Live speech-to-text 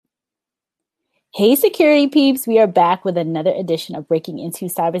Hey, security peeps, we are back with another edition of Breaking Into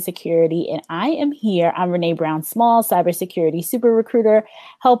Cybersecurity. And I am here. I'm Renee Brown Small, cybersecurity super recruiter,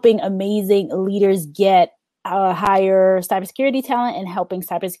 helping amazing leaders get hire cybersecurity talent and helping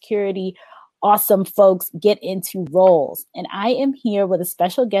cybersecurity awesome folks get into roles. And I am here with a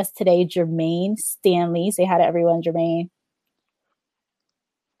special guest today, Jermaine Stanley. Say hi to everyone, Jermaine.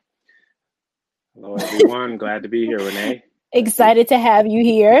 Hello, everyone. Glad to be here, Renee. Thank you. Excited to have you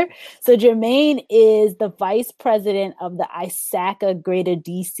here. So Jermaine is the vice president of the ISACA Greater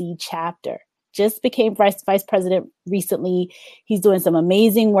DC chapter. Just became vice president recently. He's doing some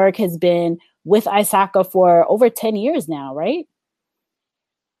amazing work, has been with ISACA for over 10 years now, right?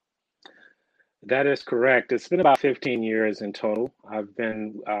 That is correct. It's been about 15 years in total. I've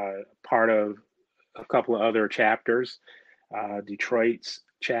been part of a couple of other chapters, Detroit's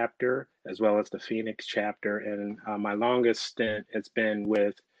chapter, as well as the Phoenix chapter. And my longest stint has been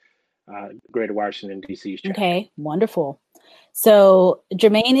with Greater Washington, D.C.'s chapter. Okay, wonderful. So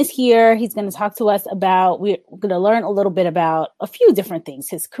Jermaine is here. He's going to talk to us about, we're going to learn a little bit about a few different things,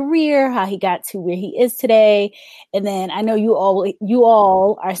 his career, how he got to where he is today. And then I know you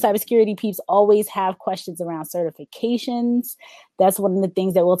all, our cybersecurity peeps always have questions around certifications. That's one of the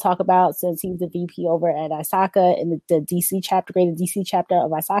things that we'll talk about since he's the VP over at ISACA in the DC chapter, Greater DC chapter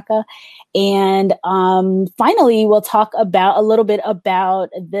of ISACA. And finally, we'll talk about a little bit about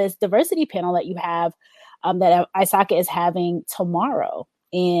this diversity panel that you have that ISACA is having tomorrow.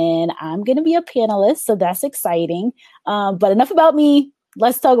 And I'm going to be a panelist, so that's exciting. But enough about me.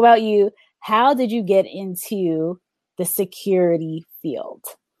 Let's talk about you. How did you get into the security field?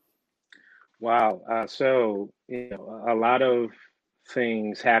 Wow. A lot of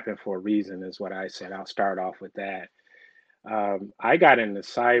things happen for a reason, is what I said. I'll start off with that. I got into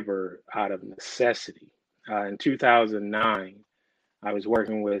cyber out of necessity. In 2009, I was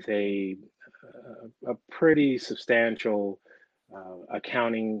working with a pretty substantial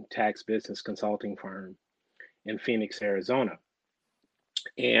accounting, tax, business consulting firm in Phoenix, Arizona.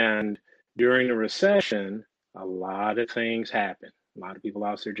 And during the recession, a lot of things happened. A lot of people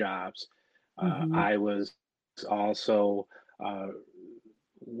lost their jobs. I was also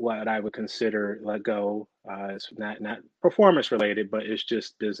what I would consider let go. It's not performance related, but it's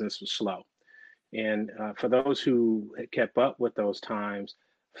just business was slow. And for those who had kept up with those times,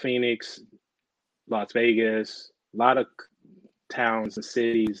 Phoenix, Las Vegas, a lot of towns and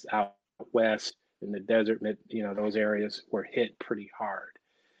cities out west in the desert, those areas were hit pretty hard.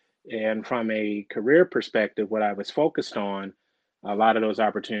 And from a career perspective, what I was focused on, a lot of those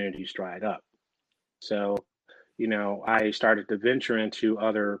opportunities dried up. So, I started to venture into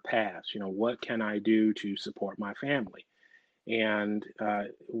other paths. What can I do to support my family? And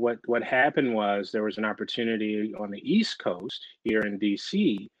what happened was there was an opportunity on the East Coast here in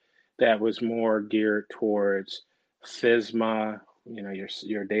DC that was more geared towards FISMA,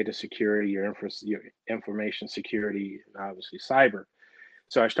 your data security, your information security, and obviously cyber.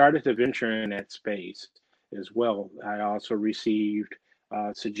 So I started to venture in that space as well. I also received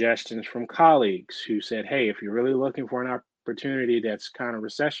suggestions from colleagues who said, hey, if you're really looking for an opportunity that's kind of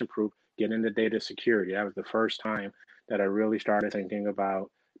recession proof, get into data security. That was the first time that I really started thinking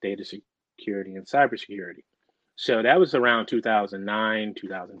about data security and cybersecurity. So that was around 2009,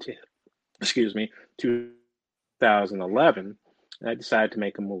 2010, excuse me, 2011. I decided to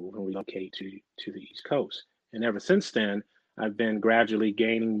make a move and relocate to the East Coast. And ever since then, I've been gradually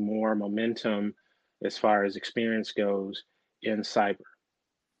gaining more momentum as far as experience goes in cyber.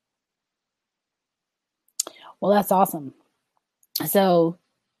 Well, that's awesome. So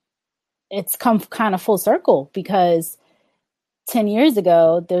it's come kind of full circle because 10 years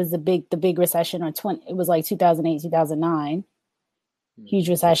ago, there was the big recession, or it was like 2008, 2009, huge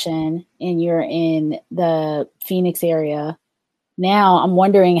recession, and you're in the Phoenix area. Now I'm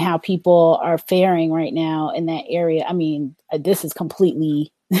wondering how people are faring right now in that area. I mean, this is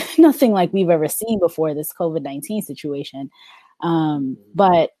completely nothing like we've ever seen before, this COVID-19 situation.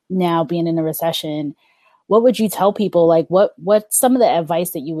 But now being in a recession, what would you tell people? Like what some of the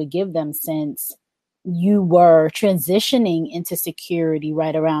advice that you would give them, since you were transitioning into security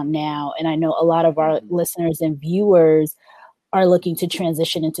right around now? And I know a lot of our listeners and viewers are looking to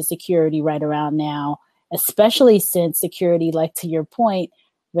transition into security right around now, especially since security, like to your point,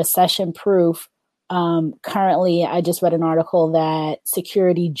 recession proof. Currently, I just read an article that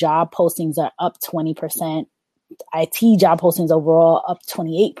security job postings are up 20%, IT job postings overall up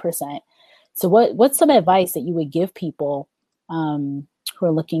 28%. So what's some advice that you would give people who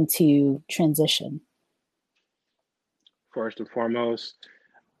are looking to transition? First and foremost,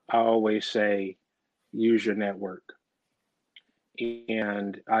 I always say use your network.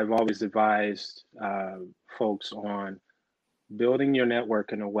 And I've always advised folks on building your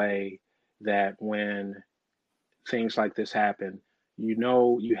network in a way that when things like this happen, you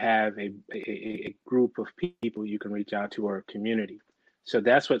know you have a group of people you can reach out to, or a community. So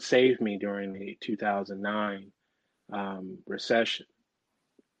that's what saved me during the 2009 recession.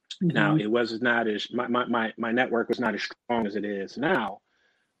 Now, Mm-hmm. it was not as my network was not as strong as it is now,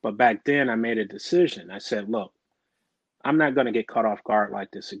 but back then I made a decision. I said, look, I'm not going to get caught off guard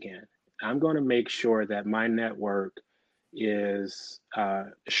like this again. I'm going to make sure that my network is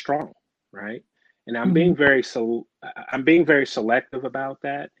strong, right? And Mm-hmm. I'm being very selective about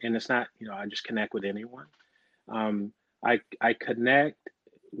that. And it's not, I just connect with anyone. Um, I connect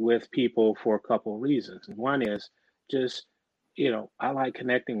with people for a couple of reasons. And one is just, I like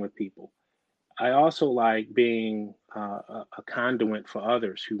connecting with people. I also like being a conduit for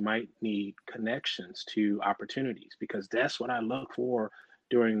others who might need connections to opportunities, because that's what I look for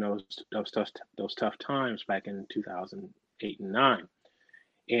during those tough times back in 2008 and nine.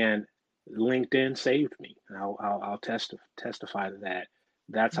 And LinkedIn saved me. I'll testify to that.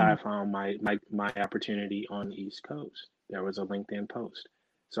 That's how I found my opportunity on the East Coast. There was a LinkedIn post,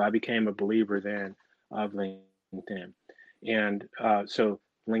 so I became a believer then of LinkedIn. And so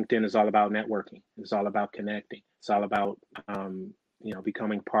LinkedIn is all about networking. It's all about connecting. It's all about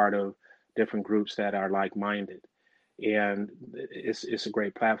becoming part of different groups that are like-minded, and it's a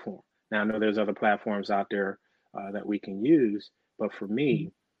great platform. Now I know there's other platforms out there that we can use, but for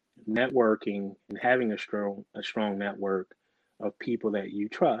me, networking and having a strong network of people that you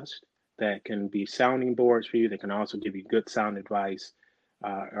trust, that can be sounding boards for you, that can also give you good sound advice,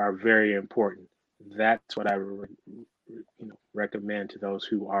 are very important. That's what I recommend to those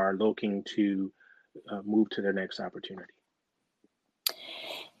who are looking to move to their next opportunity.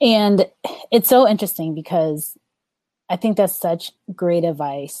 And it's so interesting because I think that's such great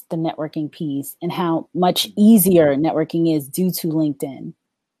advice, the networking piece, and how much easier networking is due to LinkedIn.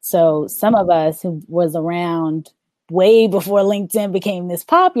 So some of us who was around way before LinkedIn became this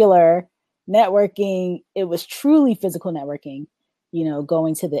popular, networking, it was truly physical networking,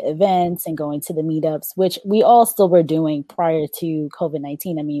 going to the events and going to the meetups, which we all still were doing prior to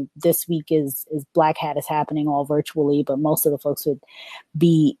COVID-19. I mean, this week is Black Hat is happening all virtually, but most of the folks would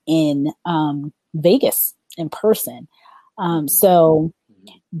be in Vegas in person. So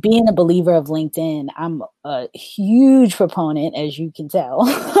being a believer of LinkedIn, I'm a huge proponent, as you can tell,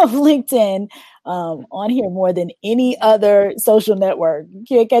 of LinkedIn on here more than any other social network. You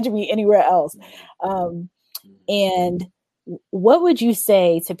can't catch me anywhere else. And what would you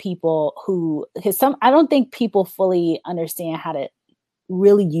say to people because I don't think people fully understand how to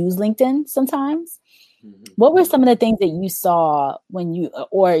really use LinkedIn sometimes. What were some of the things that you saw when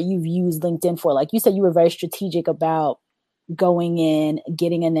you've used LinkedIn for? Like you said, you were very strategic about going in,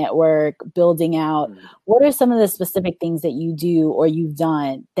 getting a network, building out. What are some of the specific things that you do or you've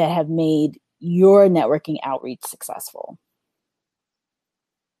done that have made your networking outreach successful?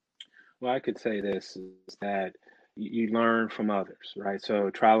 Well, I could say this is that you learn from others, right? So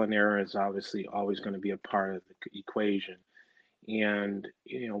trial and error is obviously always going to be a part of the equation. And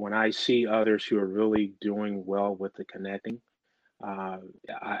when I see others who are really doing well with the connecting, uh,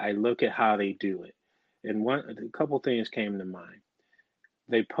 I look at how they do it. And a couple things came to mind.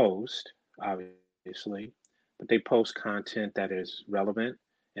 They post, obviously, but they post content that is relevant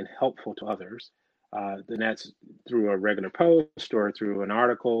and helpful to others. Then that's through a regular post or through an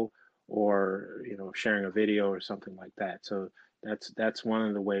article, or sharing a video or something like that. So that's one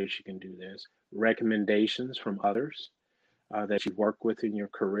of the ways you can do this. Recommendations from others that you've worked with in your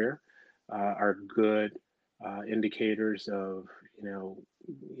career are good indicators of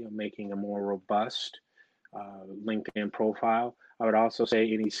making a more robust LinkedIn profile. I would also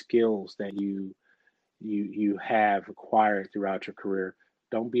say any skills that you have acquired throughout your career.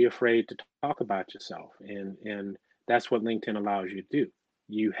 Don't be afraid to talk about yourself, and that's what LinkedIn allows you to do.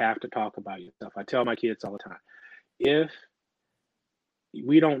 You have to talk about yourself. I tell my kids all the time, if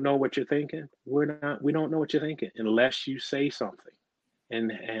we don't know what you're thinking, we don't know what you're thinking unless you say something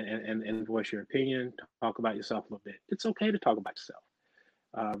and voice your opinion, talk about yourself a little bit. It's okay to talk about yourself.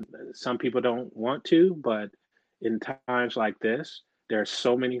 Some people don't want to, but in times like this, there are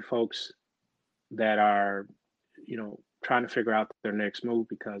so many folks that are, trying to figure out their next move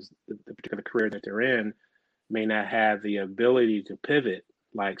because the particular career that they're in may not have the ability to pivot,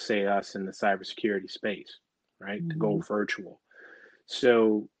 like say us in the cybersecurity space, right? To go Mm-hmm. virtual.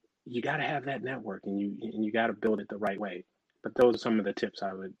 So you got to have that network, and you got to build it the right way. But those are some of the tips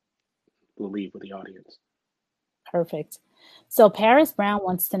I would leave with the audience. Perfect. So Paris Brown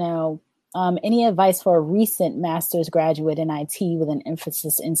wants to know, Any advice for a recent master's graduate in IT with an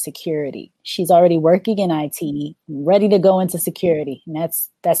emphasis in security? She's already working in IT, ready to go into security. And that's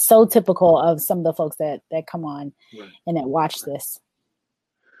so typical of some of the folks that come on and that watch this.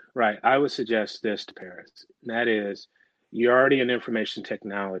 Right. I would suggest this to Paris. That is, you're already in information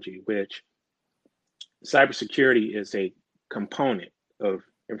technology, which cybersecurity is a component of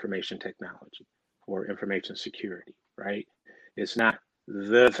information technology or information security, right? It's not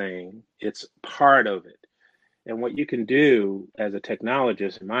the thing, it's part of it. And what you can do as a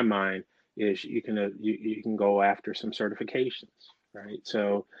technologist, in my mind, is you can go after some certifications, right?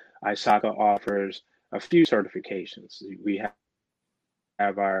 So ISACA offers a few certifications. We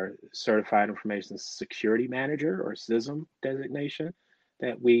have our Certified Information Security Manager or CISM designation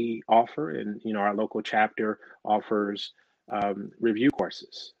that we offer, and our local chapter offers review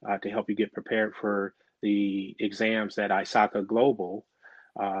courses to help you get prepared for the exams that ISACA Global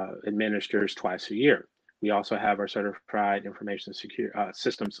administers twice a year. We also have our Certified Information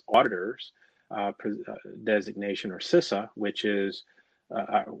Systems Auditors designation, or CISA, which is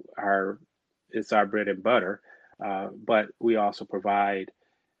it's our bread and butter. But we also provide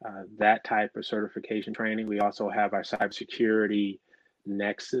that type of certification training. We also have our cybersecurity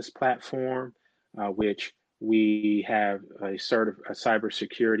Nexus platform, which we have a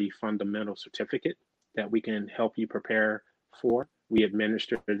cybersecurity fundamental certificate that we can help you prepare for. We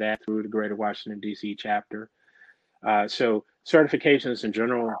administer that through the Greater Washington, D.C. chapter. So certifications in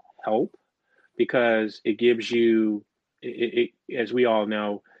general help because it gives you, as we all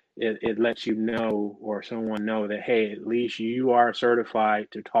know, it lets you know, or someone know, that, hey, at least you are certified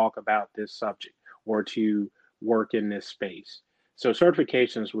to talk about this subject or to work in this space. So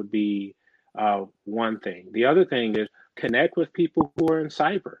certifications would be one thing. The other thing is connect with people who are in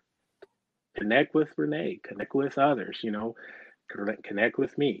cyber. Connect with Renee, connect with others, connect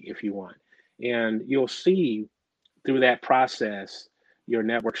with me if you want. And you'll see through that process, your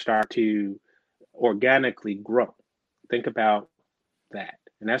network start to organically grow. Think about that.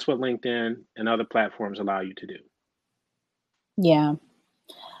 And that's what LinkedIn and other platforms allow you to do. Yeah.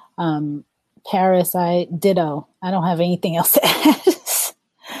 Paris, I ditto. I don't have anything else to add.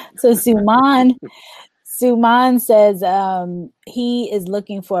 So Suman says he is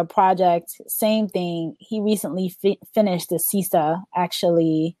looking for a project. Same thing. He recently finished the CISA,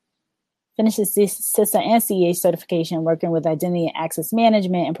 CISA and CA certification, working with identity and access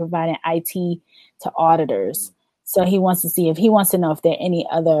management and providing IT to auditors. So he wants to know if there are any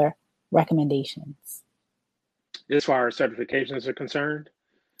other recommendations. As far as certifications are concerned?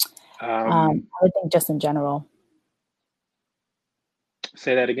 I would think just in general.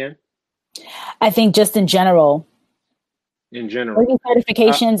 Say that again? I think just in general. In general. Working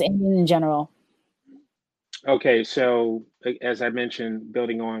certifications and in general. Okay, so as I mentioned,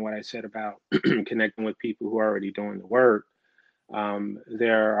 building on what I said about connecting with people who are already doing the work,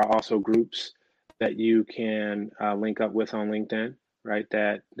 there are also groups that you can link up with on LinkedIn, right?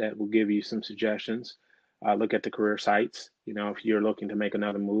 That will give you some suggestions. Look at the career sites. If you're looking to make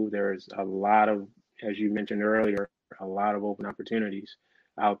another move, there's a lot of, as you mentioned earlier, a lot of open opportunities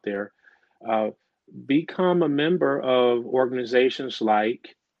out there. Become a member of organizations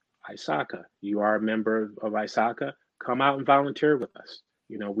like ISACA. You are a member of ISACA, come out and volunteer with us.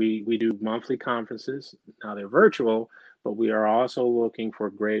 We do monthly conferences. Now they're virtual, but we are also looking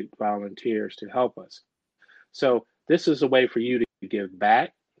for great volunteers to help us. So this is a way for you to give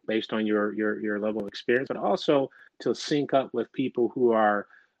back based on your level of experience, but also to sync up with people who are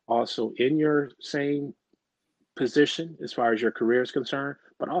also in your same position as far as your career is concerned,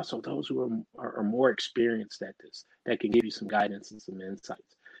 but also those who are more experienced at this, that can give you some guidance and some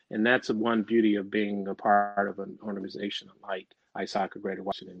insights. And that's the one beauty of being a part of an organization like ISACA Greater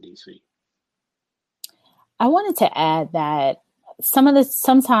Washington, D.C. I wanted to add that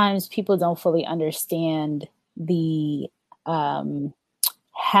sometimes people don't fully understand the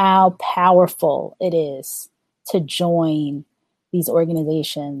how powerful it is to join these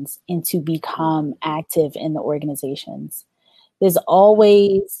organizations and to become active in the organizations. There's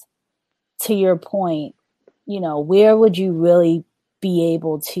always, to your point, where would you really be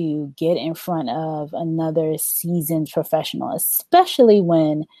able to get in front of another seasoned professional, especially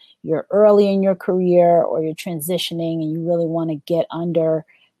when you're early in your career or you're transitioning and you really want to get under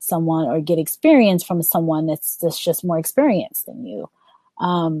someone or get experience from someone that's just more experienced than you.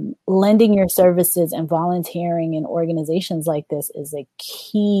 Lending your services and volunteering in organizations like this is a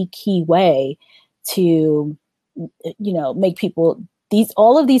key way to, make people,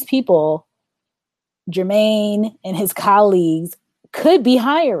 all of these people, Jermaine and his colleagues, could be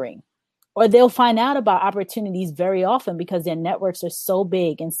hiring. or they'll find out about opportunities very often because their networks are so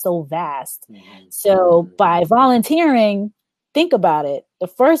big and so vast. Mm-hmm. So by volunteering, think about it. The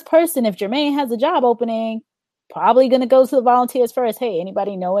first person, if Jermaine has a job opening, probably going to go to the volunteers first. Hey,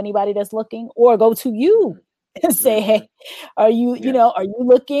 anybody know anybody that's looking? Or go to you and say, hey, are you, are you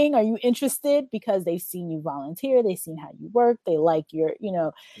looking? Are you interested? Because they've seen you volunteer. They've seen how you work. They like your,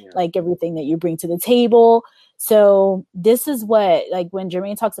 like everything that you bring to the table. So this is what, like when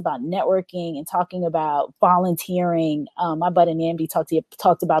Jermaine talks about networking and talking about volunteering, my buddy Namdi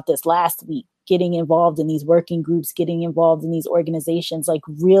talked about this last week, getting involved in these working groups, getting involved in these organizations, like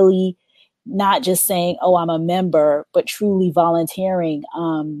really not just saying, oh, I'm a member, but truly volunteering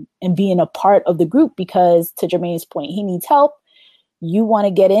and being a part of the group, because to Jermaine's point, he needs help. You want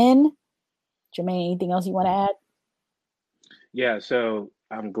to get in. Jermaine, anything else you want to add? Yeah, so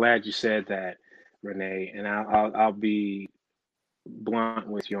I'm glad you said that, Renee, and I'll be blunt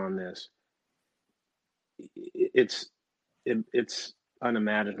with you on this. It's it's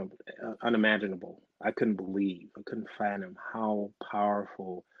unimaginable. I couldn't fathom how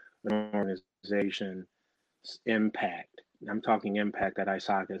powerful an organization's impact. I'm talking impact that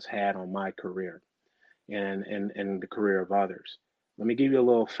ISACA has had on my career and the career of others. Let me give you a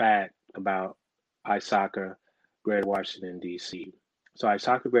little fact about ISACA Greater Washington, D.C. So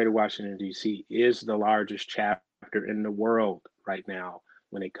ISACA Greater Washington, D.C. is the largest chapter in the world right now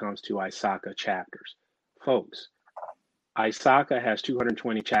when it comes to ISACA chapters. Folks, ISACA has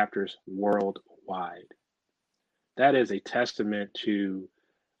 220 chapters worldwide. That is a testament to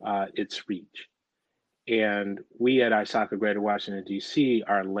its reach. And we at ISACA Greater Washington, D.C.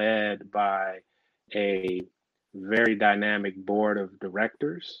 are led by a very dynamic board of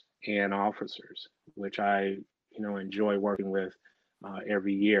directors and officers, which I enjoy working with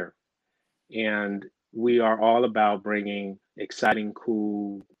every year. And we are all about bringing exciting,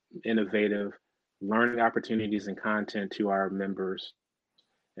 cool, innovative learning opportunities and content to our members,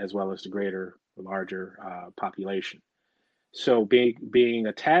 as well as the larger population. So being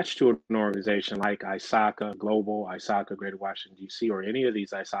attached to an organization like ISACA Global, ISACA Greater Washington, D.C., or any of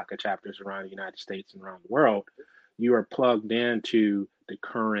these ISACA chapters around the United States and around the world, you are plugged into the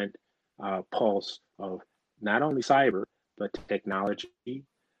current pulse of not only cyber, but technology.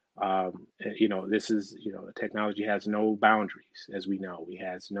 Technology has no boundaries, as we know. It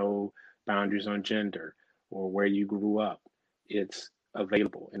has no boundaries on gender or where you grew up. It's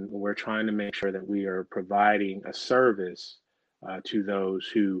available. And we're trying to make sure that we are providing a service to those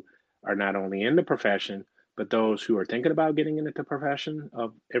who are not only in the profession, but those who are thinking about getting into the profession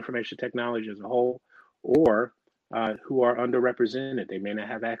of information technology as a whole, or who are underrepresented. They may not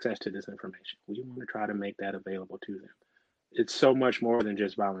have access to this information. We want to try to make that available to them. It's so much more than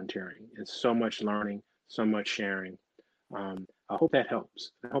just volunteering. It's so much learning, so much sharing. I hope that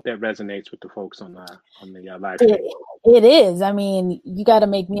helps. I hope that resonates with the folks on the live stream. It is. I mean, you got to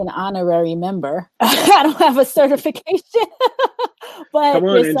make me an honorary member. I don't have a certification, but come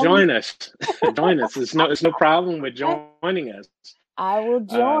on and join us. Join us. It's no problem with joining us. I will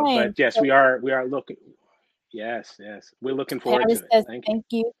join. But yes, we are looking. Yes, we're looking forward Paris to it. Says, thank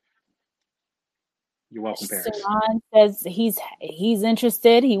you. You're welcome, Paris. Saran says he's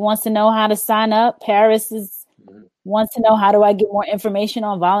interested. He wants to know how to sign up. Paris wants to know, how do I get more information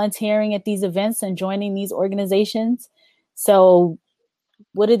on volunteering at these events and joining these organizations? So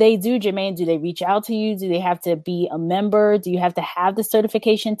what do they do, Jermaine? Do they reach out to you? Do they have to be a member? Do you have to have the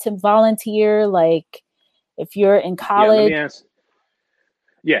certification to volunteer? Like if you're in college? Yeah, let me answer.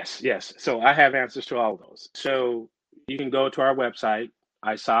 Yes. So I have answers to all of those. So you can go to our website,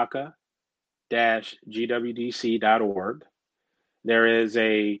 ISACA-GWDC.org. There is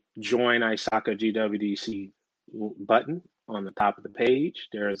a Join ISACA GWDC button on the top of the page.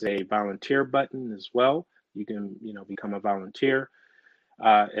 There is a volunteer button as well. You can, become a volunteer.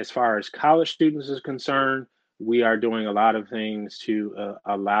 As far as college students is concerned, we are doing a lot of things to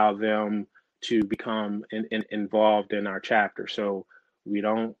allow them to become involved in our chapter. So we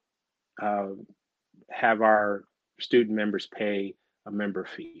don't have our student members pay a member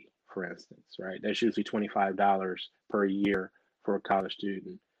fee, for instance, right? That's usually $25 per year for a college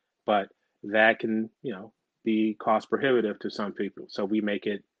student, but that can, be cost prohibitive to some people. So we make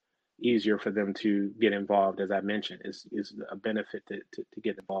it easier for them to get involved. As I mentioned, is a benefit to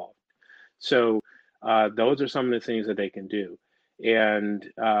get involved. So those are some of the things that they can do.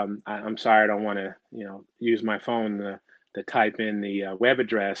 And I'm sorry, I don't want to, use my phone to type in the web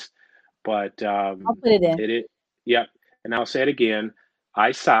address, but I'll put it in. Yep. And I'll say it again,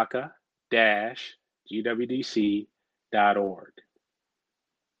 ISACA-GWDC.org.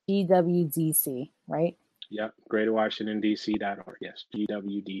 GWDC, right? Yep. GreaterWashingtonDC.org. Yes,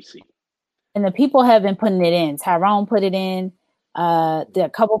 GWDC. And the people have been putting it in. Tyrone put it in. There are a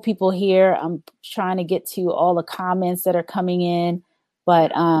couple people here. I'm trying to get to all the comments that are coming in,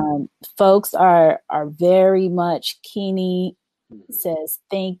 but folks are very much. Keeney says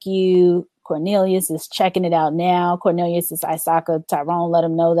thank you. Cornelius is checking it out now. Cornelius is Isaka. Tyrone let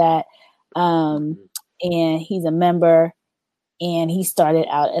him know that, and he's a member, and he started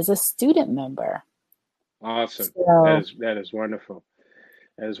out as a student member. Awesome. So, that is wonderful.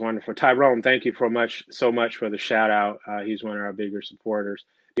 That is wonderful. Tyrone, thank you so much for the shout out. He's one of our bigger supporters.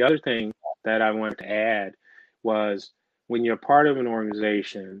 The other thing that I wanted to add was when you're part of an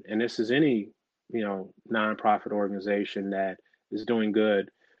organization, and this is any, nonprofit organization that is doing good,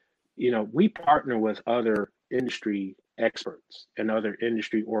 we partner with other industry experts and other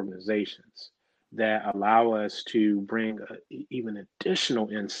industry organizations that allow us to bring even additional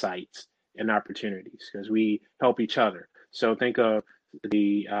insights and opportunities because we help each other. So think of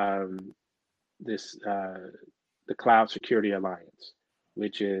the Cloud Security Alliance,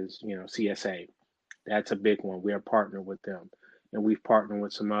 which is CSA. That's a big one. We are partnered with them, and we've partnered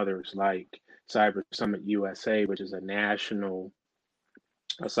with some others like Cyber Summit USA, which is a national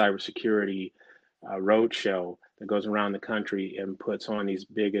cybersecurity roadshow that goes around the country and puts on these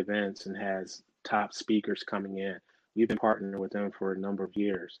big events and has top speakers coming in. We've been partnering with them for a number of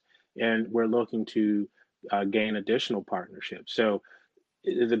years, and we're looking to gain additional partnerships. So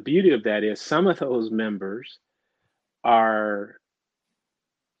the beauty of that is some of those members are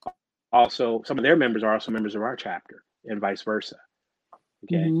also, some of their members are also members of our chapter and vice versa.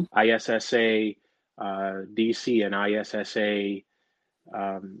 Okay. ISSA DC and ISSA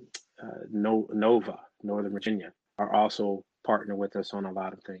Nova, Northern Virginia, are also partner with us on a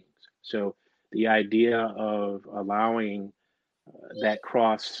lot of things. So the idea of allowing that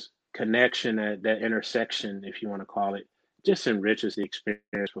cross connection, that intersection, if you want to call it, just enriches the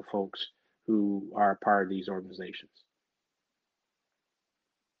experience for folks who are a part of these organizations.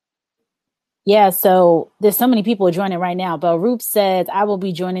 Yeah, so there's so many people joining right now. Belroop says, I will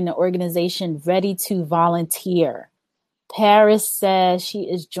be joining the organization ready to volunteer. Paris says she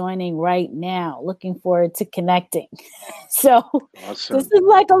is joining right now. Looking forward to connecting. So awesome. This is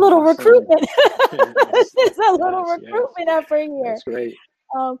like a little recruitment. This is a little recruitment effort here. That's great.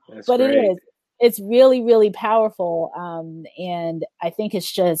 But great. It is. It's really, really powerful. And I think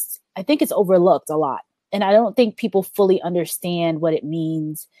it's overlooked a lot. And I don't think people fully understand what it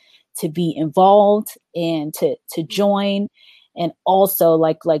means to be involved and to join. And also,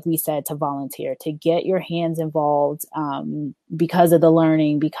 like we said, to volunteer, to get your hands involved because of the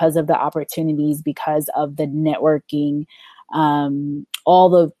learning, because of the opportunities, because of the networking, all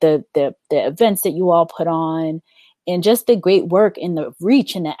the events that you all put on, and just the great work and the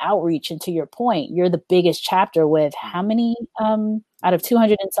reach and the outreach. And to your point, you're the biggest chapter with how many out of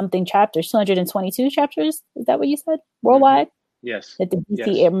 200 and something chapters, 222 chapters? Is that what you said? Worldwide? Yes. That the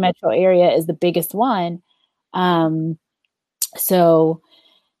DC metro area is the biggest one. So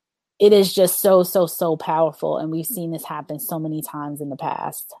it is just so powerful. And we've seen this happen so many times in the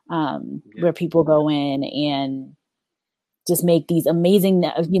past where people go in and just make these amazing,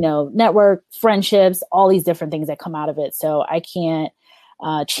 network friendships, all these different things that come out of it. So I can't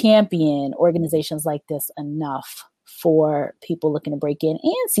champion organizations like this enough for people looking to break in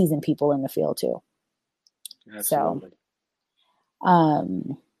and seasoned people in the field too. Absolutely.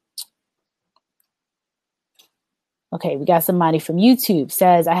 So, okay, we got somebody from YouTube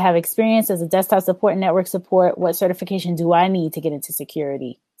says, I have experience as a desktop support and network support. What certification do I need to get into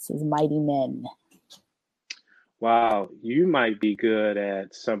security? This is Mighty Men. Wow, you might be good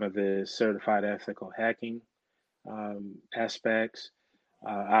at some of the certified ethical hacking aspects.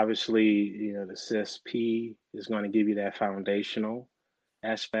 Obviously, the CISP is going to give you that foundational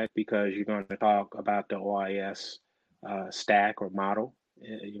aspect because you're going to talk about the OIS stack or model.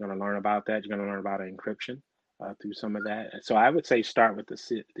 You're going to learn about that. You're going to learn about encryption through some of that. So I would say start with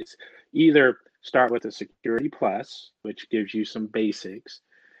either start with the Security Plus, which gives you some basics,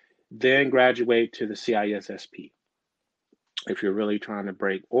 then graduate to the CISSP if you're really trying to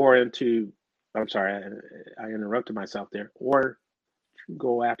break, or into, I'm sorry, I interrupted myself there, or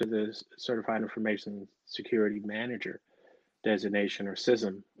go after the Certified Information Security Manager designation or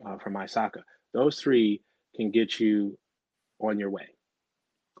CISM from ISACA. Those three can get you on your way.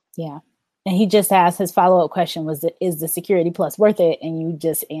 Yeah. And he just asked, his follow-up question was, is the Security Plus worth it? And you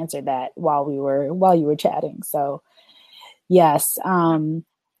just answered that while you were chatting. So yes.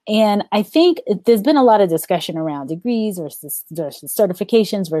 And I think there's been a lot of discussion around degrees versus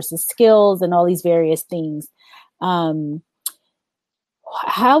certifications versus skills and all these various things.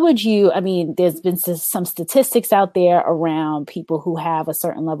 how would you, I mean, there's been some statistics out there around people who have a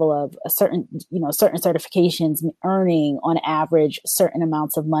certain level of certain certifications earning on average certain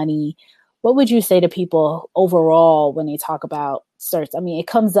amounts of money. What would you say to people overall when they talk about certs? I mean, it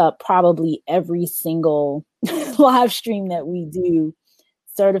comes up probably every single live stream that we do,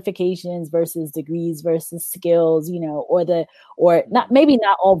 certifications versus degrees versus skills, or not, maybe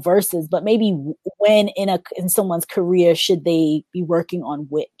not all versus, but maybe when in someone's career should they be working on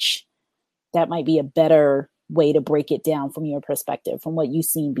which. That might be a better way to break it down from your perspective, from what you've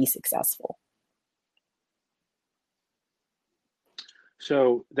seen be successful.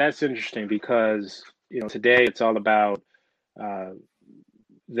 So that's interesting because today it's all about uh,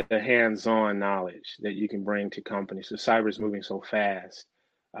 the hands-on knowledge that you can bring to companies. So cyber is moving so fast.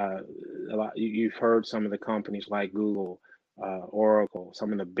 You've heard some of the companies like Google, Oracle,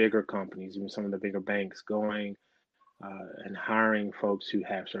 some of the bigger companies, even some of the bigger banks going and hiring folks who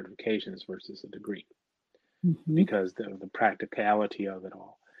have certifications versus a degree because the practicality of it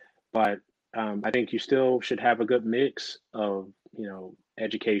all. But I think you still should have a good mix of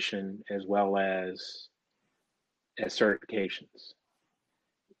education as well as certifications.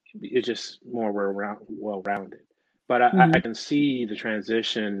 It's just more well-rounded. But I can see the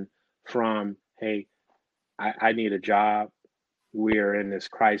transition from, hey, I need a job. We're in this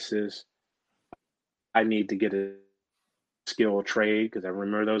crisis. I need to get a skilled trade because I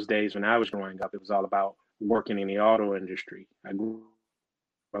remember those days when I was growing up. It was all about working in the auto industry. I grew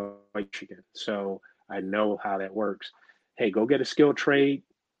up in Michigan, so I know how that works. Hey, go get a skilled trade.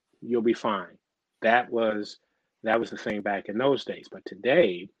 You'll be fine. That was the thing back in those days. But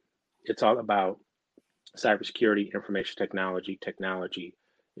today, it's all about cybersecurity, information technology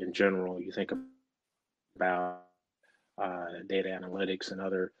in general. You think about data analytics and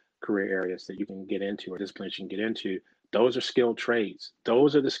other career areas that you can get into or disciplines you can get into. Those are skilled trades.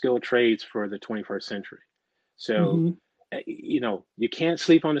 Those are the skilled trades for the 21st century. So, you can't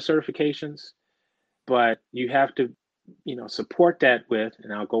sleep on the certifications, but you have to, support that with,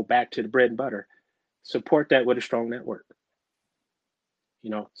 and I'll go back to the bread and butter, support that with a strong network.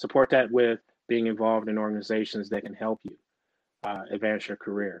 Support that with being involved in organizations that can help you advance your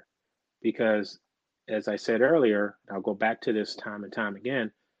career. Because, as I said earlier, I'll go back to this time and time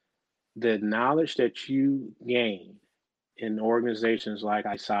again, the knowledge that you gain in organizations like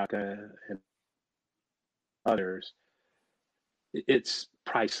ISACA and others, it's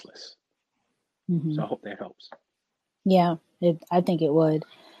priceless. So I hope that helps. Yeah, I think it would.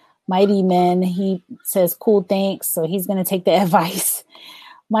 Mighty Men, he says, cool, thanks. So he's going to take the advice.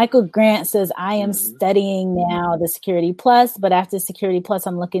 Michael Grant says, I am studying now the Security Plus, but after Security Plus,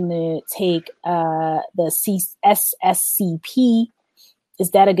 I'm looking to take the SSCP.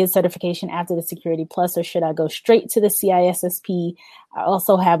 Is that a good certification after the Security Plus, or should I go straight to the CISSP? I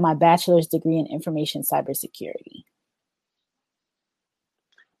also have my bachelor's degree in information cybersecurity.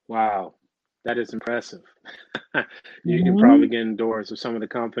 Wow, that is impressive. You can probably get indoors with some of the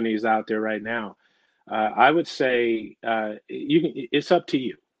companies out there right now. I would say it's up to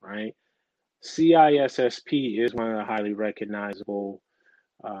you, right? CISSP is one of the highly recognizable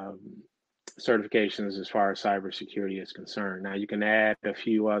um, certifications as far as cybersecurity is concerned. Now you can add a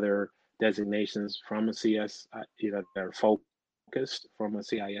few other designations from a CS, that are focused from a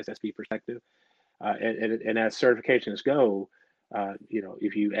CISSP perspective, and as certifications go,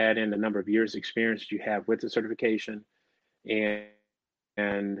 if you add in the number of years experience you have with the certification and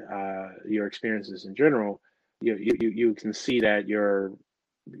your experiences in general, you can see that your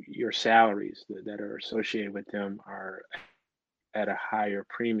salaries that are associated with them are at a higher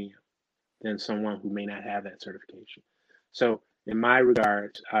premium than someone who may not have that certification. So in my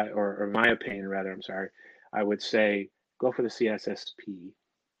regards, or my opinion rather, I'm sorry, I would say go for the CISSP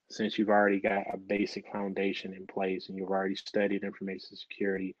since you've already got a basic foundation in place and you've already studied information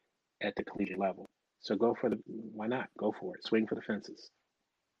security at the collegiate level. So why not? Go for it. Swing for the fences.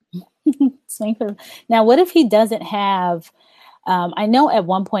 Now, what if he doesn't have, I know at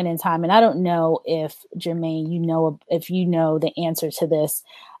one point in time, and I don't know if Jermaine, if you know the answer to this,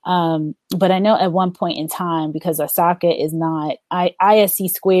 but I know at one point in time, because ISACA is not, ISC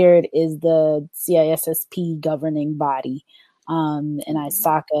squared is the CISSP governing body, and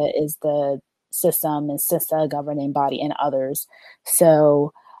ISACA is the system and CISA governing body and others.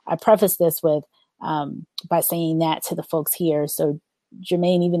 So I preface this with by saying that to the folks here. So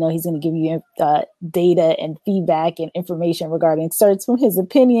Jermaine, even though he's going to give you data and feedback and information regarding certs from his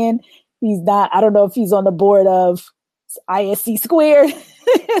opinion, he's not, I don't know if he's on the board of ISC squared.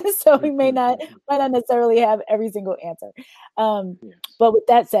 So he might not necessarily have every single answer. But with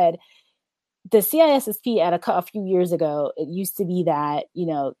that said, the CISSP a few years ago, it used to be that,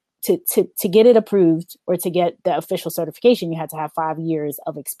 to get it approved or to get the official certification, you had to have 5 years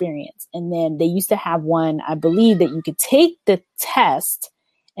of experience. And then they used to have one, I believe, that you could take the test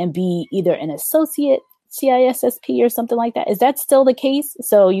and be either an associate CISSP or something like that. Is that still the case?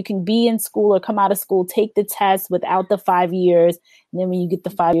 So you can be in school or come out of school, take the test without the 5 years. And then when you get the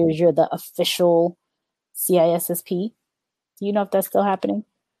 5 years, you're the official CISSP. Do you know if that's still happening?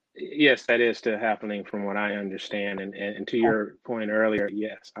 Yes, that is still happening from what I understand. And to your point earlier,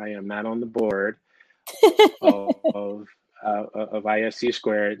 yes, I am not on the board of of ISC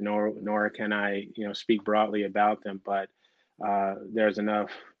squared, nor can I, speak broadly about them. But there's enough,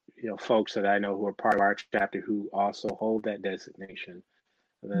 folks that I know who are part of our chapter who also hold that designation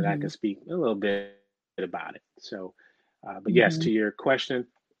that I Mm-hmm. can speak a little bit about it. So, but yes, Mm-hmm. to your question,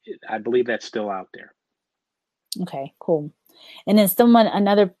 I believe that's still out there. Okay, cool. And then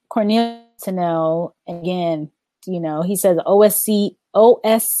another Cornelius to know, again, he says OSCP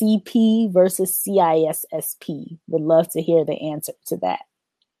versus CISSP. Would love to hear the answer to that.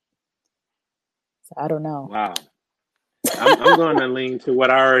 So I don't know. Wow. I'm going to lean to what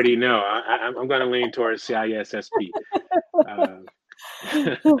I already know. I'm going to lean towards CISSP.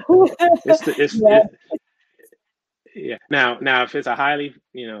 It's the it's Yeah. it, yeah. Now, if it's a highly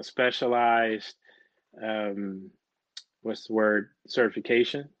specialized, um, what's the word,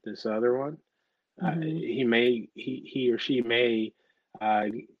 certification, this other one, Mm-hmm. he or she may uh,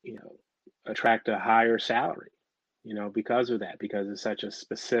 you know attract a higher salary, because of that, because it's such a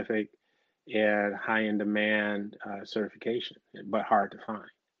specific and high in demand certification, but hard to find.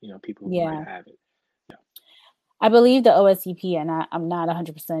 People who might Yeah. have it. Yeah. I believe the OSCP, and I'm not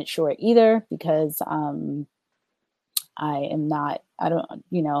 100% sure either because I don't,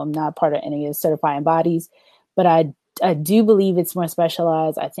 I'm not part of any of the certifying bodies, but I do believe it's more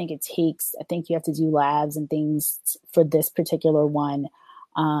specialized. I think you have to do labs and things for this particular one.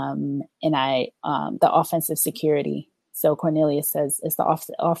 The offensive security. So Cornelius says it's the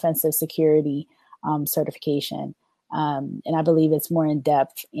offensive security certification. And I believe it's more in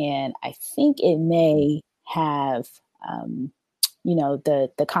depth, and I think it may have,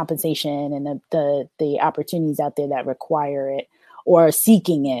 the compensation and the opportunities out there that require it or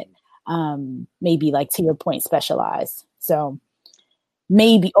seeking it, maybe, like to your point, specialized. So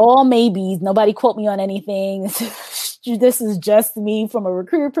maybe, all maybes, nobody quote me on anything. This is just me from a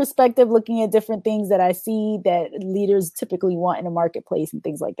recruiter perspective, looking at different things that I see that leaders typically want in a marketplace and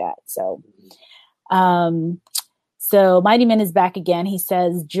things like that. So Mighty Man is back again. He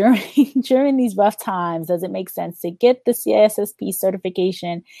says, during these rough times, does it make sense to get the CISSP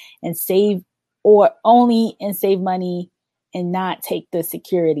certification and save money and not take the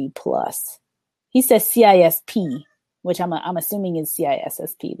security plus? He says CISP, which I'm assuming is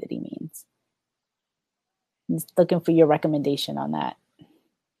CISSP that he means. He's looking for your recommendation on that.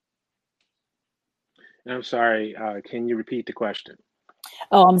 I'm sorry. Can you repeat the question?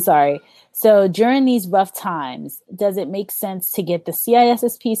 Oh, I'm sorry. So during these rough times, does it make sense to get the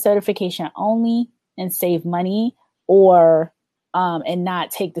CISSP certification only and save money, or and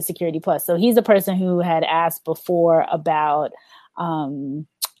not take the Security Plus? So he's a person who had asked before about,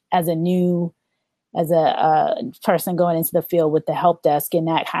 as a person going into the field with the help desk and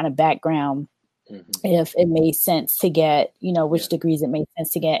that kind of background, if it made sense to get, which degrees it made sense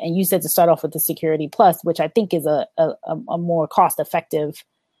to get. And you said to start off with the Security Plus, which I think is a more cost effective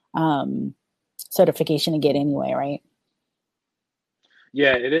certification to get anyway, right?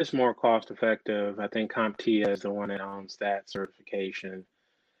 Yeah, it is more cost effective. I think CompTIA is the one that owns that certification.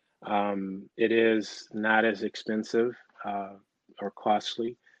 It is not as expensive or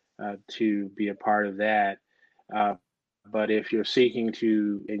costly to be a part of that. Uh, but if you're seeking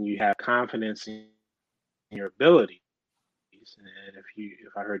to, and you have confidence in your abilities, and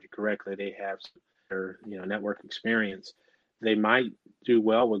if I heard you correctly, they have their network experience, they might do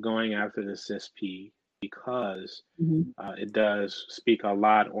well with going after the CISP because Mm-hmm. it does speak a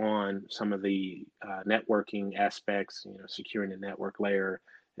lot on some of the networking aspects, securing the network layer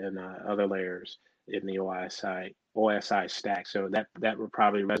and other layers in the OSI stack. So that would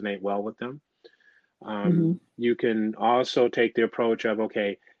probably resonate well with them. Mm-hmm. You can also take the approach of,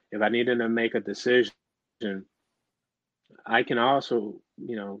 okay, if I needed to make a decision, I can also,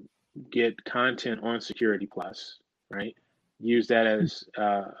 get content on Security Plus, right? Use that as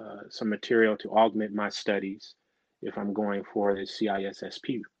some material to augment my studies if I'm going for the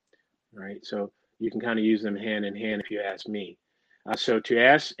CISSP, right? So you can kind of use them hand in hand if you ask me. So to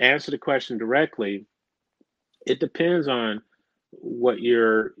answer the question directly, it depends on what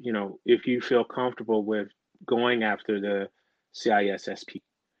if you feel comfortable with going after the CISSP,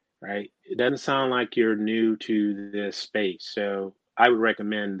 right? It doesn't sound like you're new to this space. So I would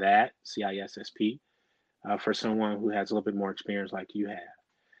recommend that CISSP for someone who has a little bit more experience like you have.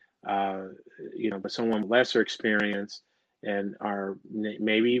 Uh, but someone with lesser experience and are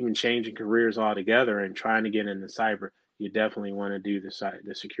maybe even changing careers altogether and trying to get into cyber, you definitely want to do the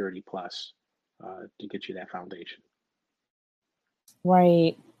Security Plus to get you that foundation.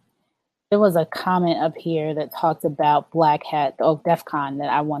 Right. There was a comment up here that talked about Black Hat, DEF CON that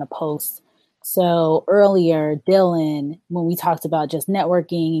I want to post. So earlier, Dylan, when we talked about just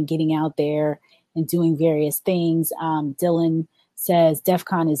networking and getting out there and doing various things, Dylan says DEF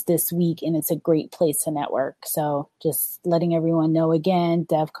CON is this week and it's a great place to network. So just letting everyone know again,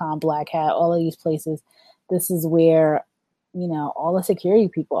 DEF CON, Black Hat, all of these places, this is where, all the security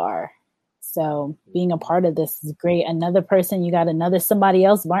people are. So being a part of this is great. Another person, you got somebody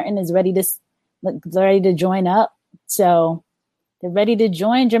else. Martin is ready to join up. So they're ready to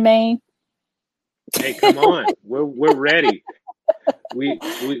join, Jermaine. Hey, come on, we're ready.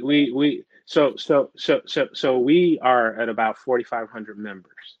 So we are at about 4,500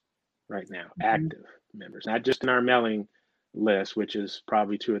 members right now, active members, not just in our mailing list, which is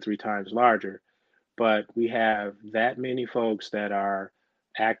probably 2 or 3 times larger, but we have that many folks that are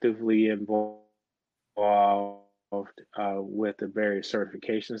actively involved with the various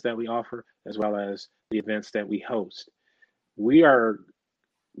certifications that we offer, as well as the events that we host.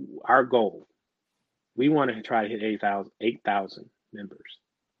 Our goal, we want to try to hit 8,000 members.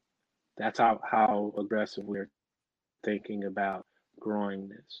 That's how aggressive we're thinking about growing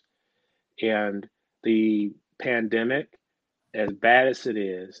this. And the pandemic, as bad as it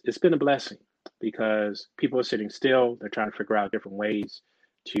is, it's been a blessing because people are sitting still. They're trying to figure out different ways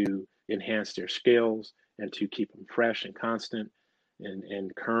to enhance their skills and to keep them fresh and constant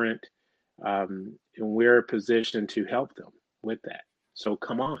and current. And we're positioned to help them with that. So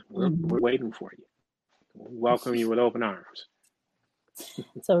come on, we're waiting for you. We welcome you with open arms.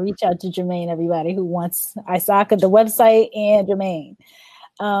 So reach out to Jermaine, everybody who wants ISACA, the website, and Jermaine.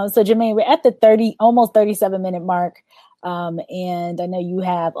 So Jermaine, we're at the almost 37-minute mark. And I know you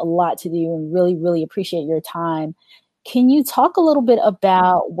have a lot to do and really, really appreciate your time. Can you talk a little bit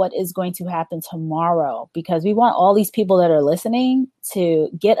about what is going to happen tomorrow? Because we want all these people that are listening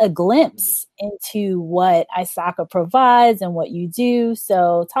to get a glimpse into what ISACA provides and what you do.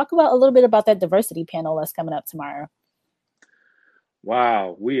 So talk about a little bit about that diversity panel that's coming up tomorrow.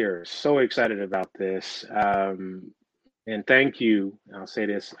 Wow, we are so excited about this. And thank you, I'll say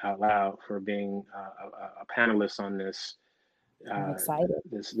this out loud, for being a panelist on this. I'm excited.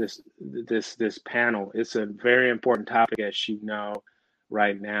 This panel. It's a very important topic, as you know,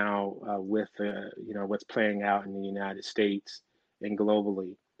 right now with what's playing out in the United States and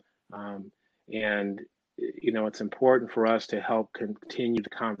globally. And it's important for us to help continue the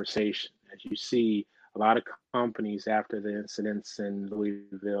conversation. As you see, a lot of companies after the incidents in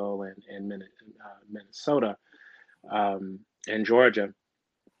Louisville and Minnesota and Georgia,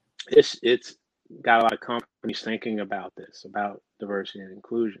 it's got a lot of companies thinking about this, about diversity and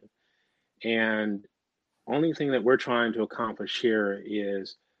inclusion. And only thing that we're trying to accomplish here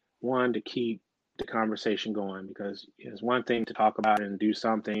is, one, to keep the conversation going, because it's one thing to talk about and do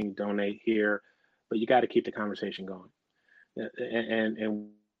something, donate here, but you got to keep the conversation going. And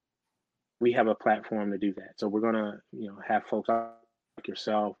we have a platform to do that. So we're going to, have folks like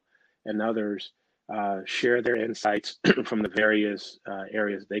yourself and others share their insights from the various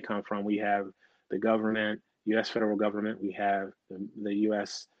areas they come from. We have the government, U.S. federal government. We have the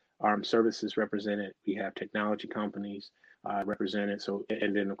U.S. Armed Services represented. We have technology companies represented. So,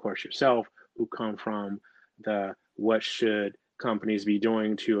 and then of course yourself, who come from the what should companies be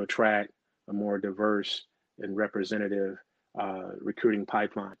doing to attract a more diverse and representative recruiting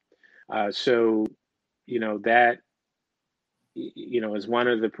pipeline. So, that is one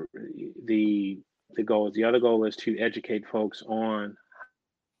of the goals. The other goal is to educate folks on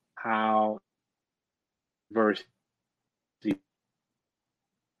how diversity. And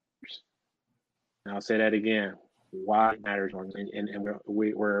I'll say that again, why it matters, and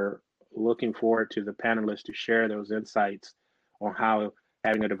we're looking forward to the panelists to share those insights on how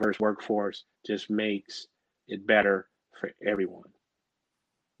having a diverse workforce just makes it better for everyone.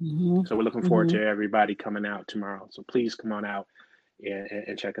 Mm-hmm. So we're looking forward to everybody coming out tomorrow. So please come on out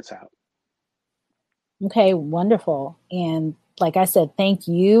and check us out. Okay, wonderful. And like I said, thank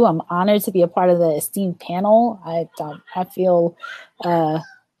you. I'm honored to be a part of the esteemed panel. I feel, I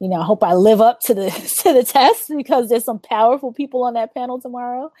hope I live up to the test, because there's some powerful people on that panel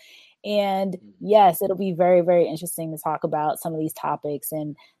tomorrow. And yes, it'll be very, very interesting to talk about some of these topics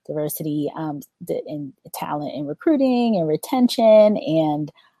and diversity in talent and recruiting and retention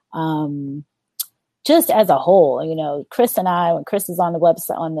and just as a whole. Chris and I, when Chris is on the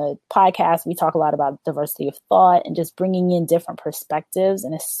website, on the podcast, we talk a lot about diversity of thought and just bringing in different perspectives.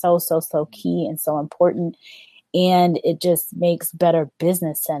 And it's so, so, so key and so important. And it just makes better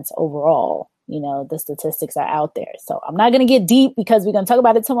business sense overall. The statistics are out there. So I'm not going to get deep because we're going to talk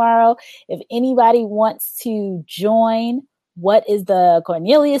about it tomorrow. If anybody wants to join, what is the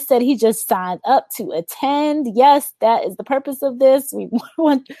Cornelius said he just signed up to attend. Yes, that is the purpose of this. We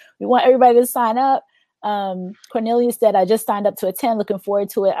want everybody to sign up. Cornelius said, I just signed up to attend. Looking forward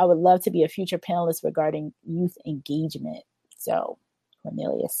to it. I would love to be a future panelist regarding youth engagement. So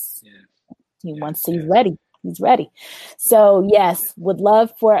Cornelius, he's ready. He's ready. So yes, would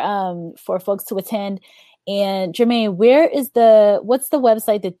love for folks to attend. And Jermaine, what's the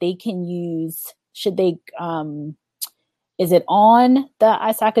website that they can use? Should they, is it on the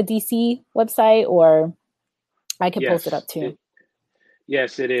ISACA DC website, or I can post it up too?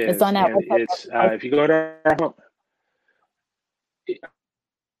 Yes, it is. It's on that website. It's, if you go to our home,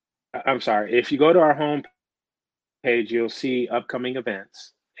 if you go to our home page, you'll see upcoming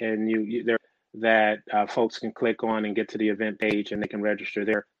events, and that folks can click on and get to the event page, and they can register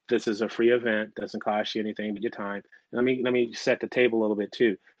there. This is a free event; doesn't cost you anything but your time. Let me set the table a little bit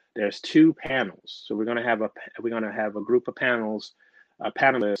too. There's 2 panels, so we're going to have a group of panelists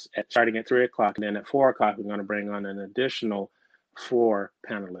starting at 3:00, and then at 4:00 we're going to bring on an additional 4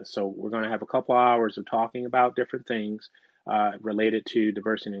 panelists. So we're going to have a couple hours of talking about different things related to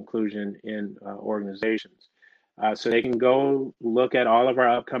diversity and inclusion in organizations. So they can go look at all of our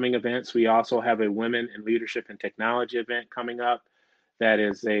upcoming events. We also have a Women in Leadership and Technology event coming up. That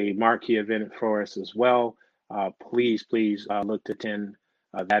is a marquee event for us as well. Please look to attend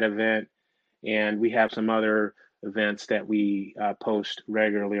that event. And we have some other events that we post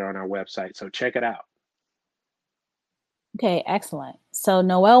regularly on our website. So check it out. Okay, excellent. So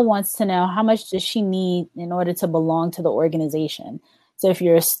Noelle wants to know, how much does she need in order to belong to the organization? So if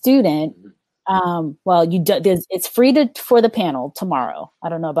you're a student, it's free for the panel tomorrow. I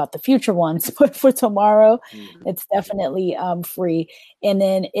don't know about the future ones, but for tomorrow, it's definitely free. And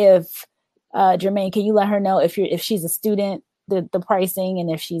then if Jermaine, can you let her know if she's a student, the pricing, and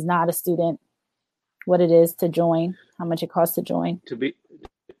if she's not a student, what it is to join, how much it costs to join? To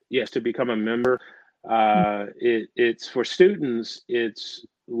become a member. It's for students, it's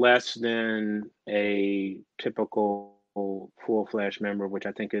less than a typical full-fledged member, which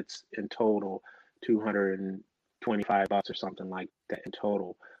I think it's in total $225 or something like that in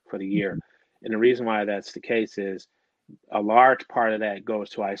total for the year. And the reason why that's the case is a large part of that goes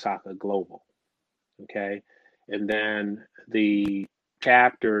to ISACA Global. Okay. And then the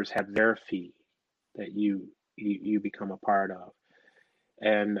chapters have their fee that you become a part of.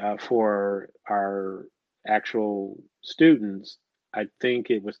 And for our actual students, I think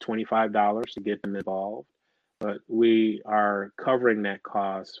it was $25 to get them involved, but we are covering that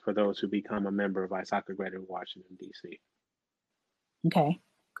cost for those who become a member of ISACA Greater Washington, D.C. Okay,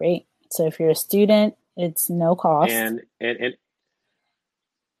 great. So if you're a student, it's no cost. And yes.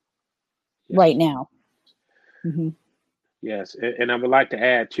 Right now. Mm-hmm. Yes, and I would like to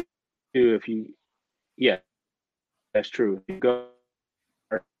add too, that's true. If you go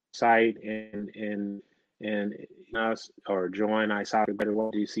site and us or join ISACA Greater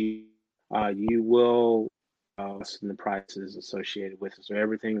Washington, D.C., you will lessen the prices associated with it. So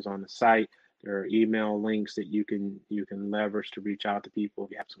everything's on the site. There are email links that you can leverage to reach out to people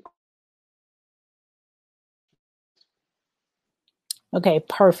if you have some. Okay,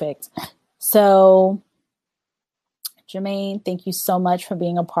 perfect. So Jermaine, thank you so much for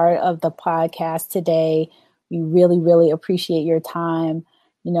being a part of the podcast today. We really, really appreciate your time.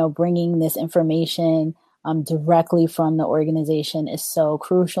 Bringing this information directly from the organization is so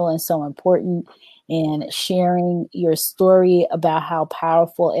crucial and so important. And sharing your story about how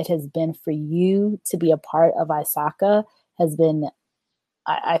powerful it has been for you to be a part of ISACA has been,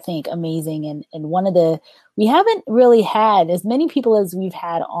 I think, amazing. And we haven't really had as many people as we've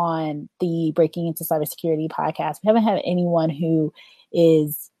had on the Breaking Into Cybersecurity podcast. We haven't had anyone who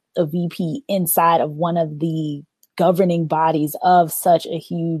is a VP inside of one of the governing bodies of such a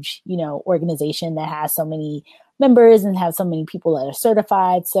huge, organization that has so many members and have so many people that are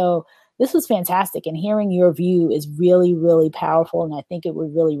certified. So this was fantastic. And hearing your view is really, really powerful. And I think it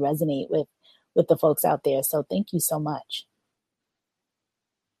would really resonate with the folks out there. So thank you so much.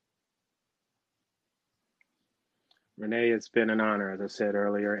 Renee, it's been an honor, as I said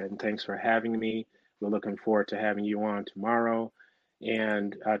earlier, and thanks for having me. We're looking forward to having you on tomorrow.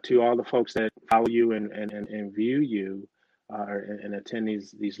 And to all the folks that follow you and view you and attend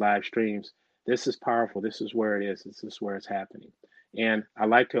these live streams, this is powerful. This is where it is. This is where it's happening. And I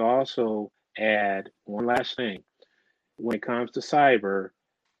like to also add one last thing. When it comes to cyber,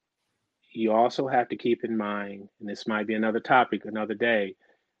 you also have to keep in mind, and this might be another topic another day,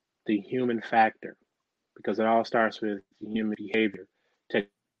 the human factor, because it all starts with human behavior.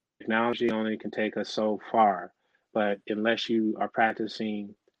 Technology only can take us so far, but unless you are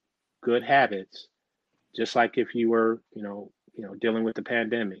practicing good habits, just like if you were, dealing with the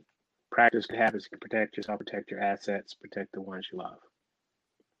pandemic, practice good habits to protect yourself, protect your assets, protect the ones you love.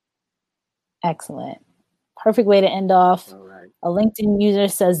 Excellent. Perfect way to end off. All right. A LinkedIn user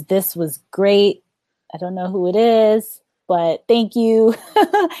says this was great. I don't know who it is, but thank you.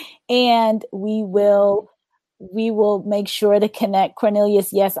 And we will make sure to connect.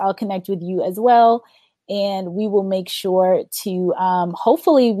 Cornelius, yes, I'll connect with you as well. And we will make sure to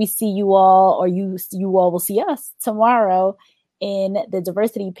hopefully we see you all, or you all will see us tomorrow in the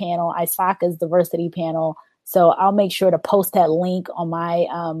diversity panel, ISACA's diversity panel. So I'll make sure to post that link on my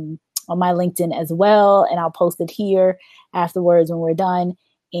LinkedIn as well, and I'll post it here afterwards when we're done.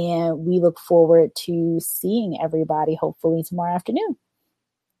 And we look forward to seeing everybody hopefully tomorrow afternoon.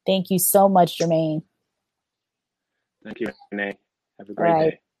 Thank you so much, Jermaine. Thank you, Renee. Have a great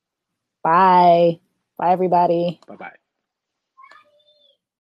day. Bye. Bye, everybody. Bye-bye.